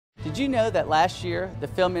Did you know that last year the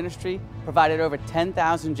film industry provided over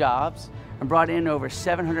 10,000 jobs and brought in over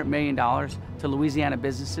 $700 million to Louisiana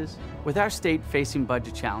businesses? With our state facing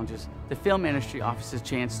budget challenges, the film industry offers a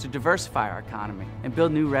chance to diversify our economy and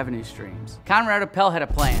build new revenue streams. Conrad Appel had a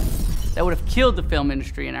plan that would have killed the film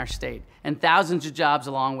industry in our state and thousands of jobs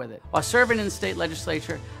along with it. While serving in the state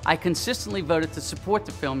legislature, I consistently voted to support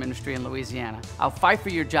the film industry in Louisiana. I'll fight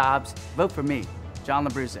for your jobs. Vote for me, John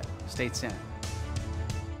Labruzzo, State Senate.